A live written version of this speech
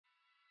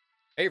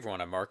Hey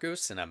everyone, I'm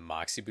Marcos, and I'm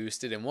Moxie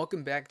Boosted, and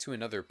welcome back to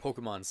another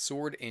Pokemon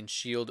Sword and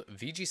Shield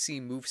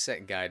VGC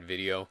moveset guide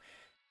video.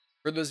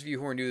 For those of you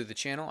who are new to the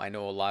channel, I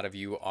know a lot of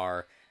you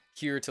are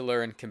here to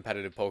learn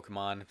competitive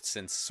Pokemon.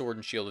 Since Sword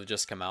and Shield have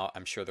just come out,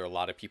 I'm sure there are a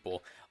lot of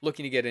people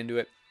looking to get into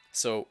it.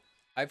 So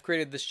I've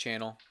created this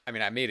channel.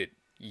 I made it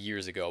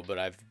years ago, but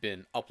I've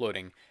been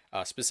uploading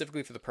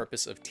specifically for the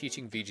purpose of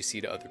teaching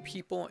VGC to other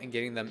people and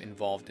getting them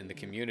involved in the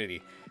community.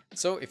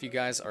 So if you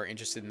guys are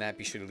interested in that,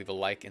 be sure to leave a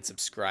like and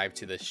subscribe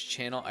to this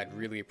channel. I'd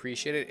really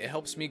appreciate it. It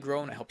helps me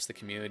grow and it helps the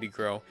community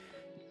grow.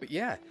 But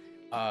yeah,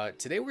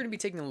 today we're going to be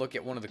taking a look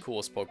at one of the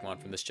coolest Pokemon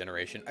from this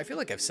generation. I feel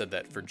like I've said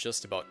that for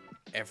just about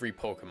every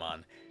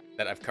Pokemon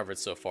that I've covered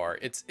so far.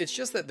 It's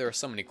just that there are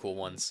so many cool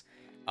ones.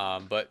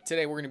 But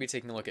today we're going to be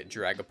taking a look at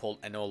Dragapult.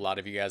 I know a lot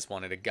of you guys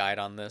wanted a guide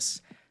on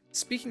this.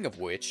 Speaking of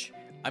which,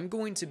 I'm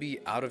going to be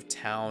out of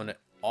town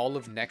all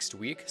of next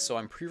week, so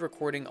I'm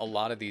pre-recording a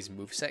lot of these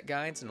moveset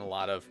guides and a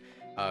lot of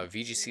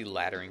VGC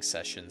laddering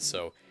sessions.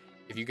 So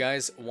if you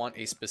guys want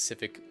a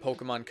specific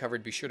Pokemon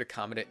covered, be sure to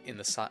comment it in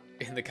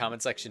the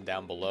comment section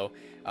down below,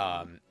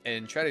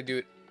 and try to do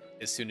it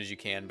as soon as you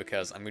can,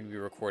 because I'm going to be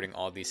recording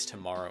all these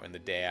tomorrow and the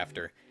day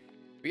after.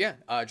 But yeah,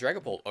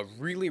 Dragapult, a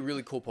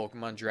really cool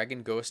Pokemon.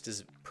 Dragon Ghost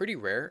is pretty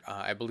rare.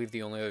 I believe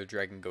the only other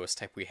Dragon Ghost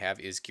type we have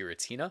is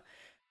Giratina.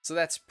 So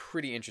that's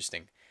pretty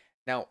interesting.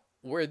 Now,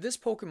 where this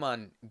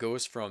Pokemon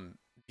goes from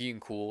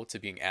being cool to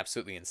being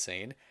absolutely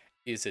insane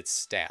is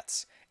its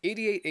stats.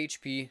 88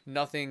 HP,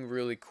 nothing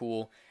really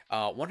cool.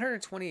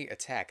 120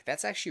 attack,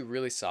 that's actually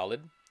really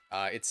solid.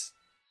 It's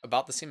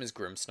about the same as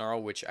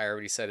Grimmsnarl, which I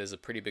already said is a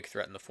pretty big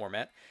threat in the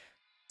format.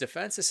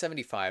 Defense is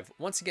 75,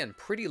 once again,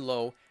 pretty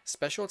low.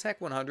 Special attack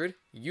 100,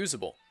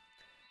 usable.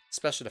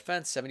 Special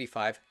defense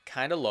 75,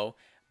 kind of low,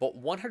 but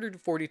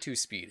 142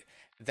 speed.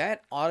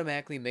 That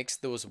automatically makes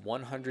those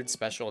 100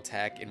 special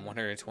attack and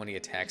 120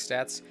 attack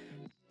stats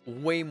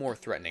way more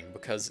threatening,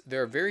 because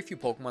there are very few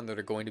Pokemon that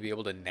are going to be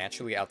able to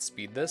naturally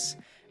outspeed this,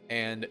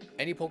 and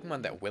any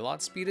Pokemon that will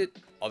outspeed it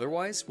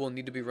otherwise will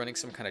need to be running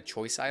some kind of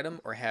choice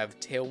item or have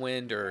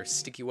Tailwind or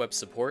Sticky Web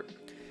support.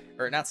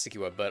 Or not Sticky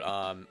Web, but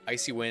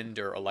Icy Wind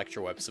or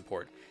Electro Web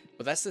support.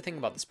 But that's the thing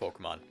about this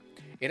Pokemon.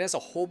 It has a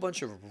whole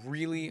bunch of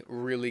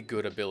really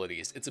good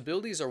abilities. Its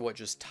abilities are what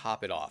just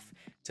top it off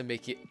to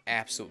make it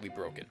absolutely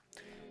broken.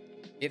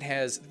 It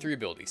has 3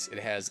 abilities. It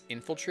has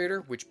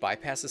Infiltrator, which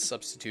bypasses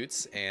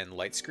substitutes and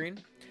Light Screen.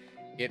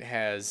 It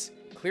has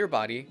Clear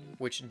Body,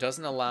 which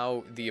doesn't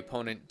allow the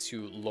opponent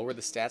to lower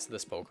the stats of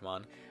this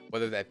Pokemon,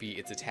 whether that be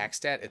its attack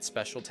stat, its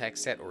special attack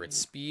stat, or its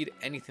speed,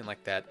 anything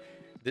like that.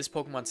 This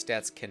Pokemon's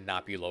stats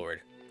cannot be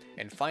lowered.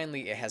 And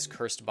finally, it has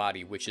Cursed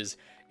Body, which is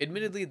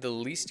admittedly the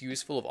least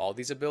useful of all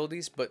these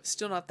abilities, but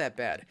still not that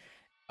bad.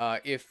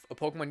 If a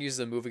Pokemon uses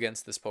a move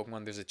against this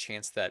Pokemon, there's a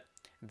chance that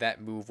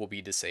that move will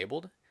be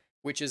disabled,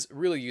 which is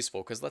really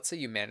useful, because let's say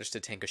you manage to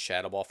tank a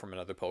Shadow Ball from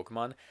another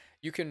Pokemon,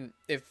 you can,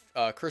 if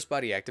Cursed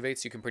Body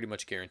activates, you can pretty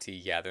much guarantee,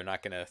 yeah, they're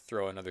not going to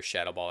throw another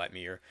Shadow Ball at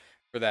me, or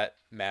for that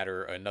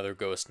matter, another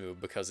Ghost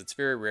move, because it's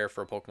very rare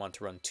for a Pokemon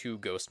to run 2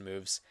 Ghost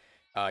moves.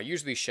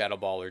 Usually Shadow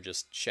Ball or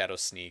just Shadow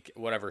Sneak,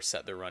 whatever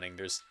set they're running.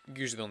 There's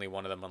usually only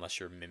one of them unless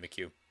you're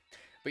Mimikyu.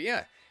 But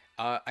yeah,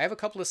 I have a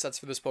couple of sets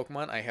for this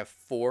Pokemon. I have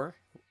 4.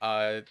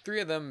 3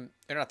 of them,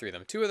 or not 3 of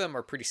them, 2 of them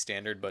are pretty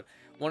standard, but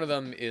one of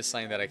them is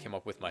something that I came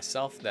up with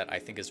myself that I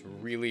think is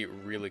really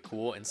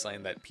cool and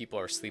something that people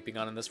are sleeping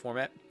on in this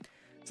format.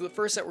 So the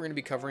first set we're going to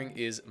be covering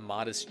is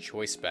Modest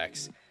Choice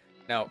Specs.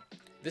 Now,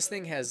 this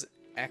thing has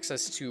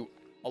access to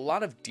a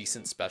lot of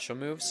decent special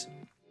moves.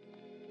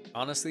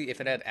 Honestly, if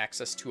it had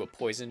access to a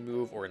poison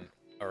move or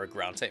a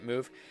ground type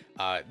move,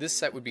 this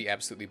set would be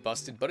absolutely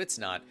busted, but it's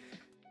not.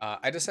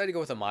 I decided to go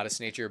with a modest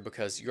nature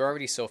because you're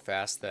already so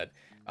fast that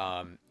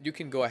you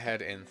can go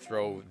ahead and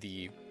throw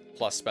the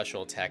plus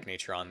special attack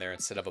nature on there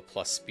instead of a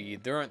plus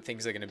speed. There aren't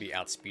things that are going to be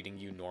outspeeding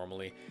you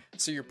normally,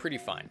 so you're pretty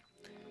fine.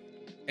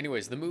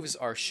 Anyways, the moves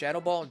are Shadow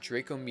Ball,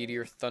 Draco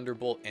Meteor,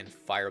 Thunderbolt, and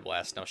Fire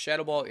Blast. Now,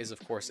 Shadow Ball is, of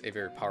course, a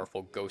very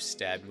powerful Ghost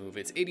Stab move.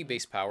 It's 80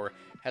 base power,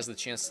 has the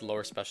chance to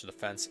lower special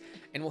defense,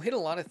 and will hit a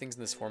lot of things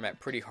in this format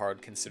pretty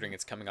hard, considering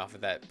it's coming off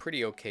of that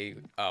pretty okay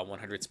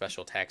 100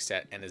 special attack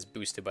stat and is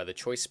boosted by the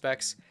choice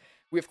specs.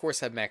 We, of course,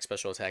 have max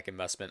special attack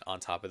investment on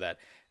top of that,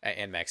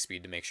 and max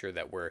speed to make sure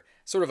that we're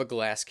sort of a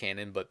glass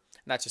cannon, but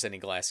not just any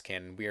glass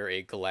cannon. We are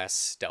a glass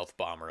stealth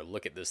bomber.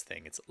 Look at this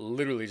thing. It's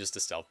literally just a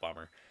stealth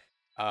bomber.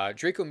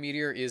 Draco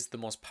Meteor is the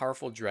most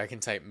powerful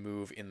Dragon-type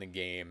move in the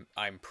game.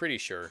 I'm pretty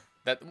sure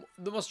that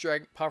the most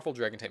powerful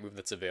Dragon-type move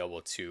that's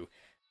available to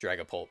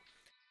Dragapult.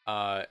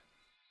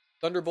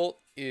 Thunderbolt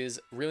is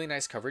really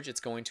nice coverage.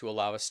 It's going to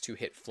allow us to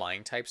hit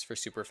flying types for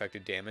super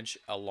effective damage,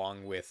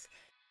 along with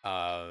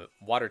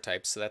water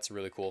types, so that's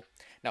really cool.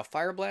 Now,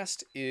 Fire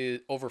Blast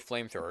is over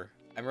Flamethrower.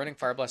 I'm running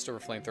Fire Blast over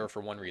Flamethrower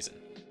for one reason.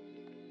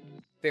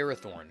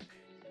 Ferrothorn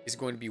is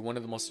going to be one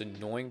of the most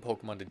annoying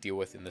Pokemon to deal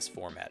with in this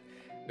format.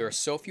 There are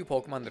so few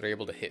Pokemon that are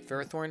able to hit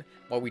Ferrothorn.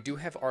 While we do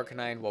have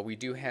Arcanine, while we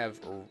do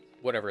have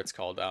whatever it's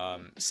called,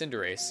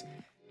 Cinderace,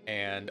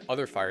 and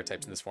other fire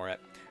types in this format,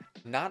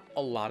 not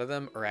a lot of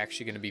them are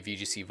actually going to be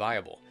VGC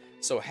viable.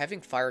 So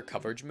having fire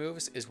coverage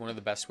moves is one of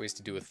the best ways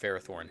to do with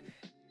Ferrothorn.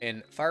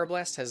 And Fire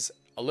Blast has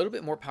a little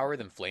bit more power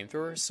than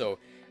Flamethrower, so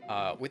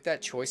with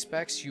that choice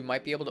specs, you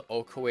might be able to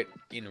OHKO it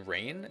in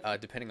rain,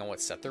 depending on what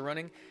set they're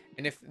running.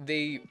 And if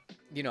they,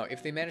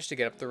 if they manage to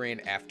get up the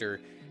rain after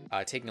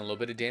taking a little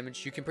bit of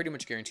damage, you can pretty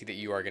much guarantee that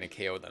you are going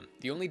to KO them.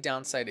 The only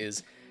downside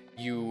is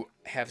you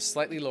have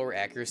slightly lower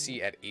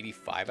accuracy at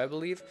 85, I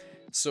believe,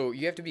 so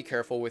you have to be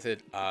careful with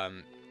it.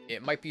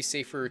 It might be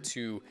safer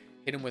to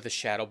hit him with a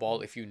Shadow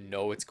Ball if you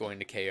know it's going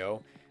to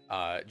KO,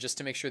 just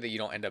to make sure that you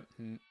don't end up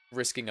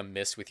risking a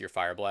miss with your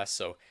Fire Blast.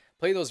 So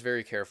play those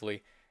very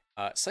carefully.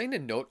 Something to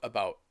note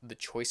about the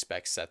choice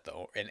spec set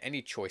though, and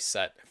any choice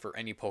set for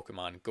any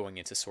Pokemon going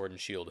into Sword and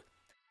Shield.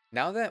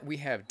 Now that we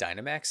have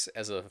Dynamax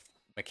as a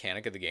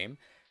mechanic of the game,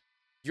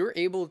 you're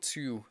able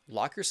to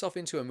lock yourself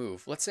into a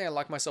move. Let's say I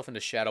lock myself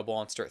into Shadow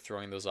Ball and start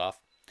throwing those off,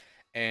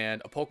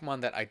 and a Pokemon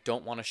that I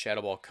don't want a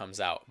Shadow Ball comes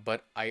out,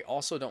 but I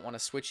also don't want to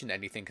switch into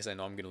anything because I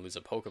know I'm going to lose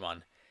a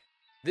Pokemon.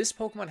 This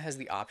Pokemon has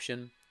the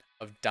option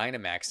of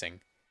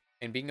Dynamaxing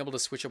and being able to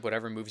switch up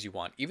whatever moves you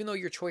want. Even though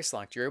you're choice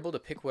locked, you're able to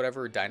pick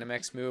whatever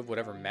Dynamax move,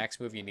 whatever max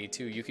move you need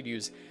to. You could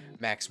use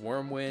Max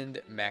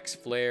Wormwind, Max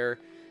Flare,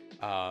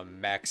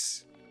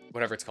 Max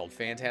whatever it's called,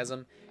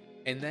 Phantasm.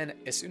 And then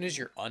as soon as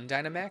you're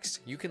undynamaxed,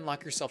 you can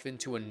lock yourself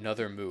into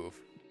another move.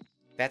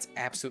 That's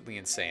absolutely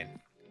insane.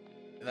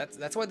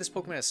 That's why this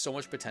Pokemon has so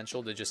much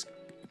potential to just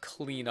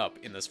clean up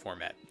in this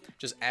format.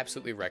 Just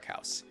absolutely wreck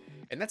house.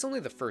 And that's only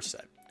the first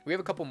set. We have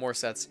a couple more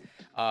sets.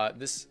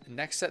 This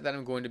next set that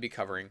I'm going to be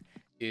covering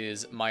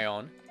is my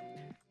own,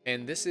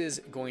 and this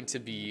is going to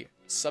be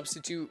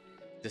Substitute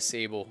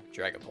Disable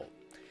Dragapult.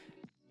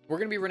 We're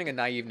going to be running a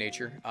Naive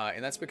Nature,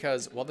 and that's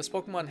because while this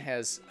Pokemon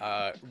has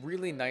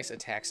really nice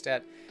attack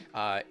stat,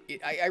 I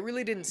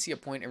really didn't see a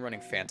point in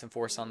running Phantom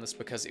Force on this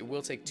because it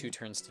will take 2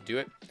 turns to do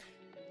it.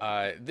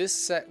 This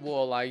set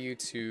will allow you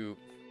to...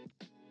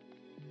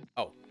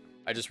 Oh,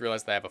 I just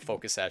realized that I have a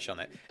Focus Sash on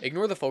that.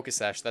 Ignore the Focus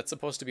Sash, that's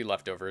supposed to be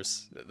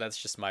leftovers. That's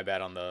just my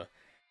bad on the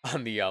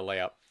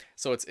layout.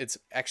 So it's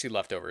actually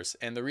leftovers.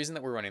 And the reason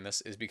that we're running this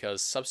is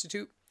because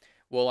Substitute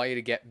will allow you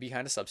to get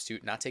behind a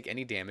Substitute, not take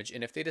any damage,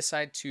 and if they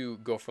decide to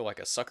go for like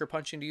a Sucker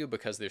Punch into you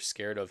because they're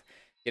scared of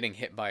getting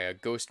hit by a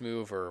Ghost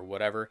move or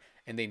whatever,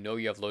 and they know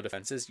you have low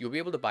defenses, you'll be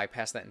able to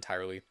bypass that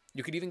entirely.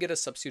 You could even get a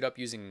Substitute up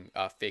using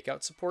Fake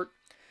Out support,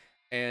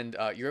 and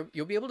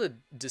you'll be able to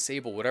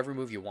disable whatever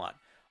move you want.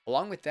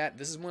 Along with that,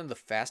 this is one of the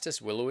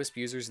fastest Will-O-Wisp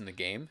users in the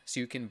game, so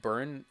you can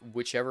burn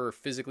whichever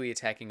physically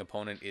attacking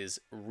opponent is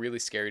really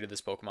scary to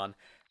this Pokemon.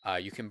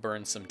 You can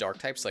burn some dark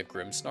types like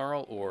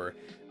Grimmsnarl, or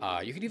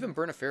you could even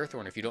burn a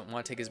Ferrothorn if you don't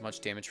want to take as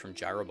much damage from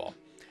Gyro Ball.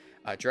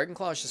 Dragon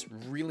Claw is just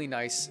really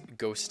nice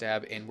Ghost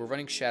Stab, and we're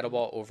running Shadow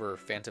Ball over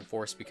Phantom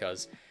Force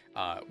because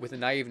with a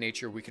Naive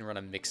Nature we can run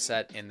a mix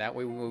set, and that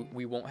way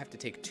we won't have to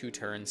take 2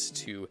 turns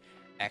to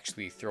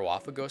actually throw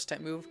off a Ghost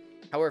type move.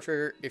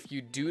 However, if you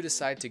do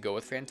decide to go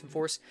with Phantom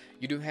Force,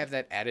 you do have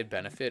that added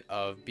benefit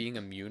of being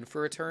immune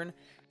for a turn,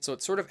 so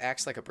it sort of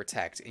acts like a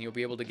Protect, and you'll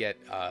be able to get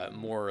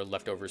more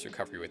leftovers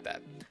recovery with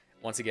that.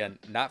 Once again,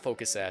 not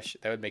Focus Sash.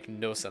 That would make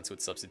no sense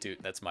with Substitute.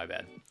 That's my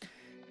bad.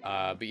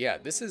 But yeah,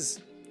 this is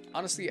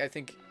honestly, I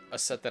think, a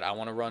set that I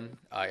want to run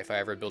if I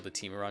ever build a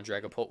team around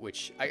Dragapult,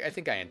 which I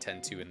think I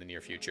intend to in the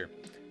near future.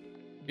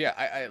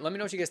 Yeah, let me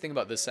know what you guys think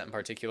about this set in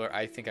particular.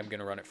 I think I'm going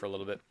to run it for a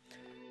little bit.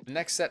 The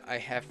next set I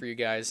have for you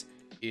guys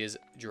is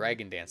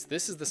Dragon Dance.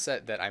 This is the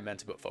set that I meant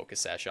to put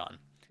Focus Sash on.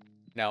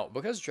 Now,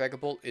 because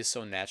Dragapult is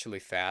so naturally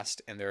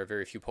fast, and there are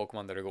very few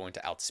Pokemon that are going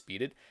to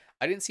outspeed it,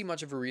 I didn't see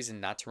much of a reason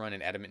not to run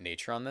an Adamant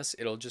Nature on this.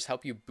 It'll just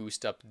help you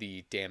boost up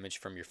the damage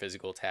from your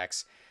physical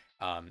attacks.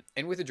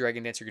 And with the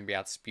Dragon Dance, you're going to be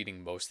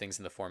outspeeding most things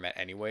in the format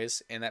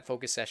anyways, and that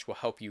Focus Sash will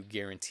help you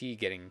guarantee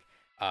getting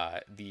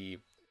the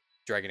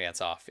Dragon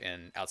Dance off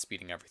and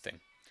outspeeding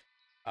everything.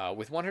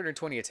 With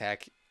 120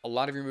 attack, a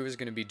lot of your moves are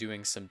going to be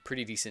doing some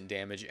pretty decent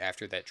damage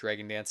after that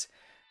Dragon Dance.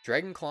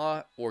 Dragon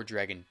Claw or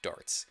Dragon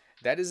Darts.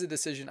 That is a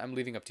decision I'm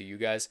leaving up to you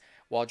guys.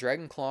 While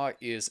Dragon Claw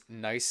is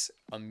nice,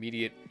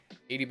 immediate,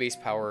 80 base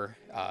power,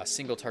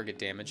 single target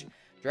damage,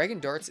 Dragon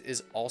Darts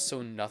is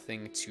also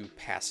nothing to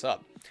pass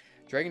up.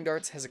 Dragon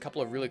Darts has a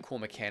couple of really cool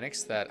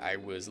mechanics that I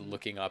was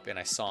looking up and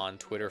I saw on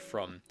Twitter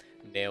from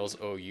Nails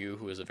OU,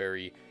 who is a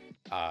very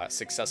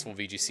successful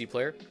VGC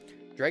player.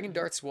 Dragon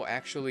Darts will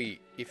actually,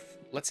 if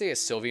let's say a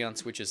Sylveon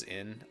switches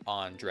in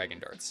on Dragon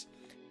Darts,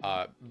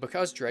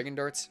 because Dragon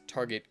Darts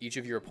target each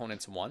of your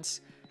opponents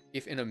once,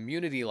 if an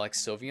immunity like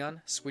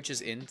Sylveon switches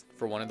in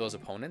for one of those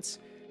opponents,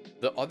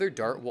 the other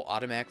dart will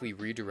automatically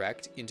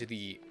redirect into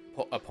the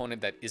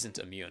opponent that isn't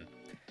immune.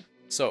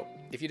 So,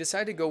 if you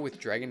decide to go with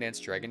Dragon Dance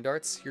Dragon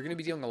Darts, you're going to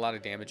be dealing a lot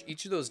of damage.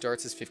 Each of those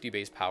darts is 50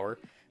 base power,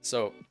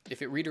 so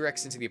if it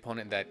redirects into the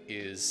opponent that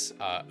is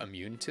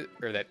immune to,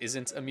 or that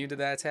isn't immune to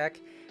that attack,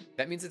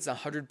 that means it's a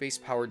 100 base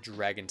power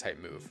Dragon type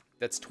move.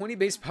 That's 20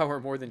 base power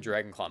more than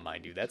Dragon Claw,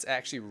 mind you. That's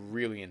actually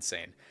really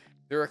insane.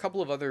 There are a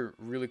couple of other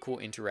really cool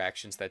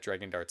interactions that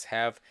Dragon Darts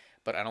have,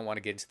 but I don't want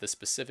to get into the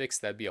specifics.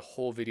 That'd be a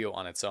whole video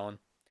on its own.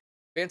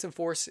 Phantom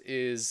Force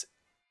is,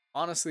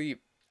 honestly,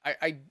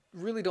 I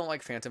really don't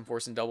like Phantom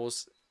Force in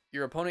doubles.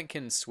 Your opponent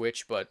can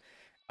switch, but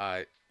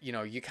you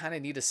know, you kind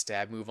of need a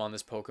stab move on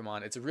this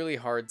Pokemon. It's really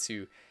hard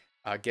to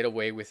get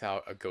away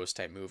without a ghost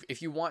type move.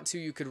 If you want to,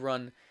 you could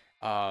run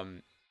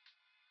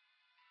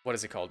what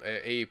is it called?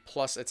 A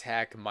plus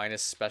attack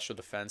minus special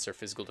defense or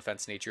physical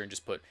defense nature, and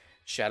just put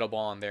Shadow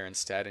Ball on there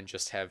instead, and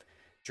just have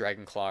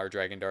Dragon Claw or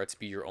Dragon Darts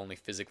be your only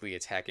physically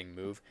attacking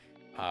move.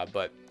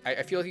 But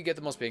I feel like you get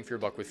the most bang for your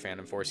buck with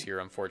Phantom Force here,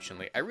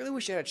 unfortunately. I really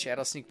wish it had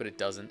Shadow Sneak, but it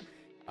doesn't.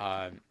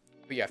 But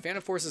yeah,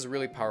 Phantom Force is a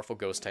really powerful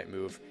ghost type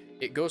move.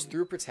 It goes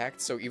through Protect,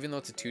 so even though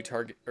it's a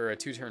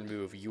two-turn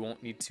move, you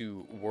won't need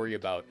to worry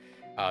about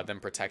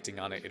them protecting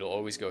on it. It'll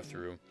always go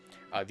through.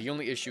 The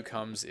only issue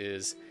comes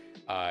is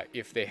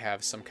if they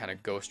have some kind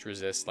of ghost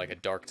resist, like a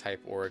dark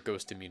type, or a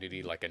ghost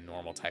immunity, like a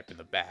normal type in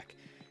the back.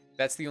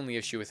 That's the only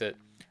issue with it.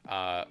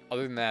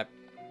 Other than that,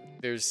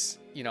 there's,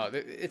 you know,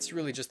 it's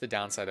really just the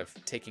downside of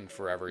taking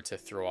forever to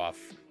throw off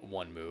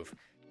one move.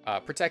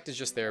 Protect is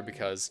just there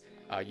because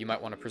you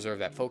might want to preserve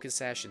that Focus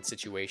Sash in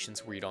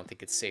situations where you don't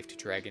think it's safe to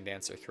Dragon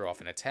Dance or throw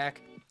off an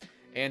attack,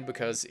 and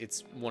because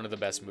it's one of the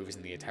best moves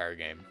in the entire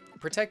game.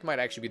 Protect might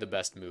actually be the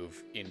best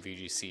move in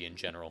VGC in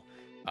general.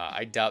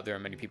 I doubt there are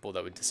many people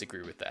that would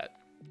disagree with that.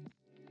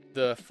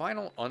 The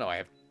final... Oh no,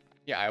 I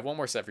have one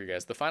more set for you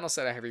guys. The final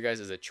set I have for you guys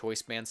is a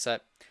Choice Band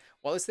set.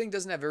 While this thing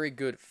doesn't have very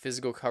good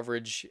physical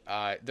coverage,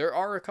 there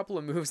are a couple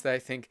of moves that I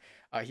think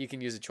he can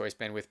use a Choice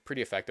Band with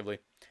pretty effectively.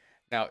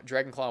 Now,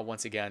 Dragon Claw,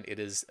 once again, it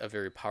is a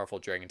very powerful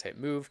Dragon-type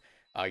move.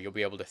 You'll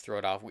be able to throw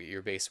it off with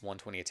your base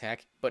 120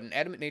 attack. But in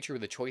Adamant Nature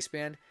with a Choice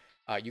Band,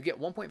 you get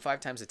 1.5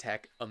 times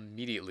attack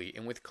immediately.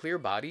 And with Clear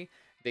Body,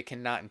 they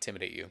cannot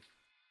intimidate you.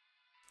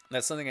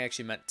 That's something I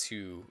actually meant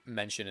to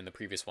mention in the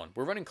previous one.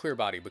 We're running Clear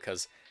Body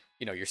because,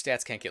 you know, your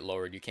stats can't get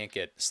lowered. You can't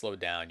get slowed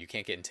down. You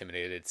can't get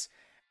intimidated. It's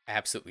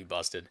absolutely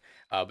busted.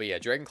 But yeah,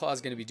 Dragon Claw is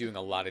going to be doing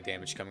a lot of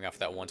damage coming off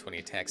that 120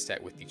 attack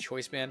stat with the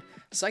Choice Band.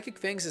 Psychic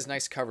Fangs is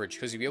nice coverage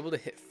because you'll be able to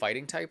hit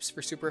fighting types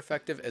for super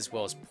effective, as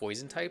well as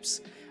poison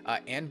types,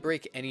 and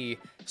break any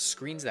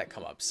screens that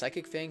come up.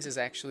 Psychic Fangs is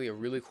actually a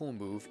really cool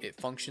move. It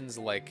functions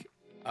like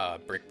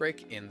Brick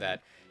Break in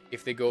that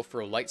if they go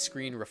for a light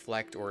screen,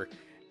 reflect, or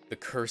the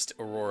cursed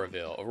Aurora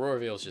Veil. Aurora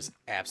Veil is just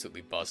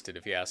absolutely busted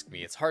if you ask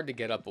me. It's hard to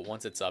get up, but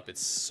once it's up,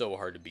 it's so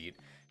hard to beat.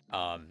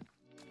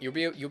 You'll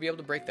be able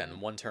to break that in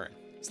one turn.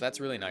 So that's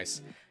really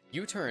nice.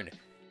 U-Turn.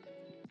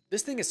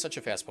 This thing is such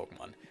a fast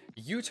Pokemon.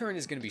 U-Turn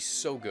is going to be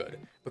so good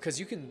because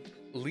you can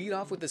lead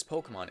off with this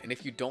Pokemon, and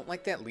if you don't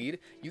like that lead,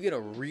 you get a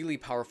really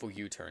powerful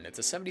U-Turn. It's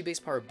a 70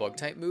 base power bug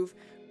type move,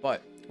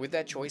 but with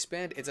that Choice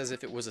Band, it's as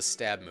if it was a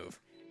stab move.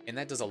 And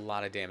that does a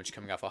lot of damage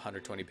coming off a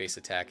 120 base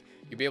attack.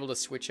 You'll be able to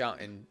switch out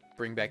and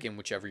bring back in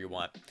whichever you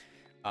want.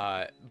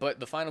 But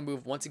the final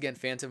move, once again,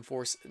 Phantom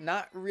Force,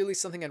 not really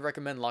something I'd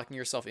recommend locking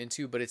yourself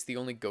into, but it's the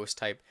only ghost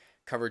type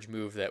coverage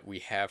move that we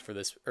have for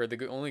this, or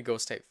the only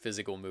ghost type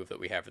physical move that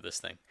we have for this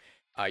thing.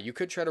 You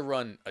could try to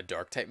run a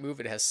dark type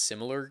move. It has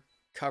similar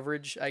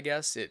coverage, I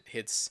guess. It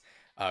hits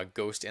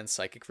ghost and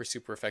psychic for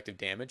super effective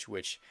damage,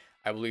 which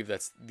I believe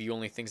that's the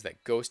only things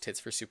that ghost hits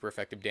for super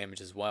effective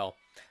damage as well.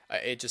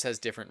 It just has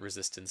different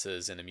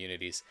resistances and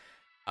immunities.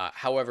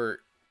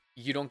 However,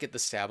 you don't get the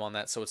stab on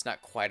that, so it's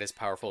not quite as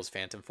powerful as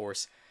Phantom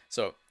Force.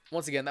 So,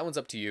 once again, that one's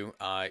up to you.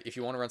 If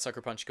you want to run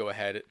Sucker Punch, go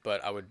ahead,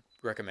 but I would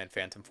recommend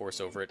Phantom Force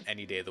over it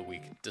any day of the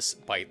week,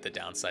 despite the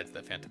downsides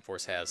that Phantom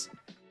Force has.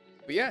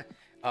 But yeah,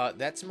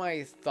 that's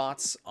my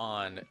thoughts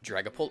on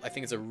Dragapult. I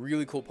think it's a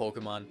really cool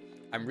Pokemon.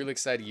 I'm really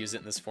excited to use it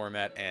in this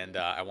format, and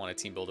I want a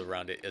team build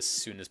around it as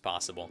soon as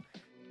possible.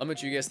 Let me know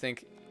what you guys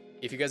think.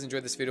 If you guys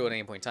enjoyed this video at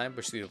any point in time,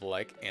 please leave a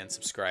like and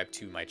subscribe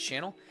to my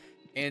channel.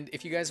 And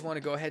if you guys want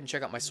to go ahead and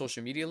check out my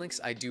social media links,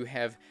 I do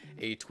have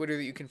a Twitter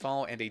that you can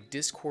follow and a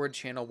Discord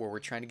channel where we're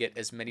trying to get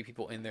as many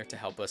people in there to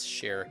help us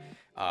share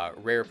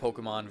rare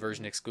Pokemon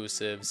version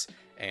exclusives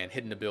and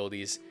hidden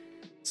abilities.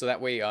 So that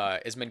way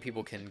as many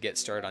people can get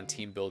started on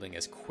team building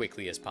as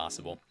quickly as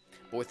possible.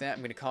 But with that, I'm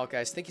going to call it,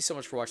 guys. Thank you so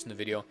much for watching the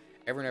video.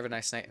 Everyone have a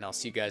nice night, and I'll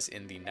see you guys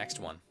in the next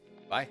one.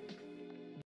 Bye.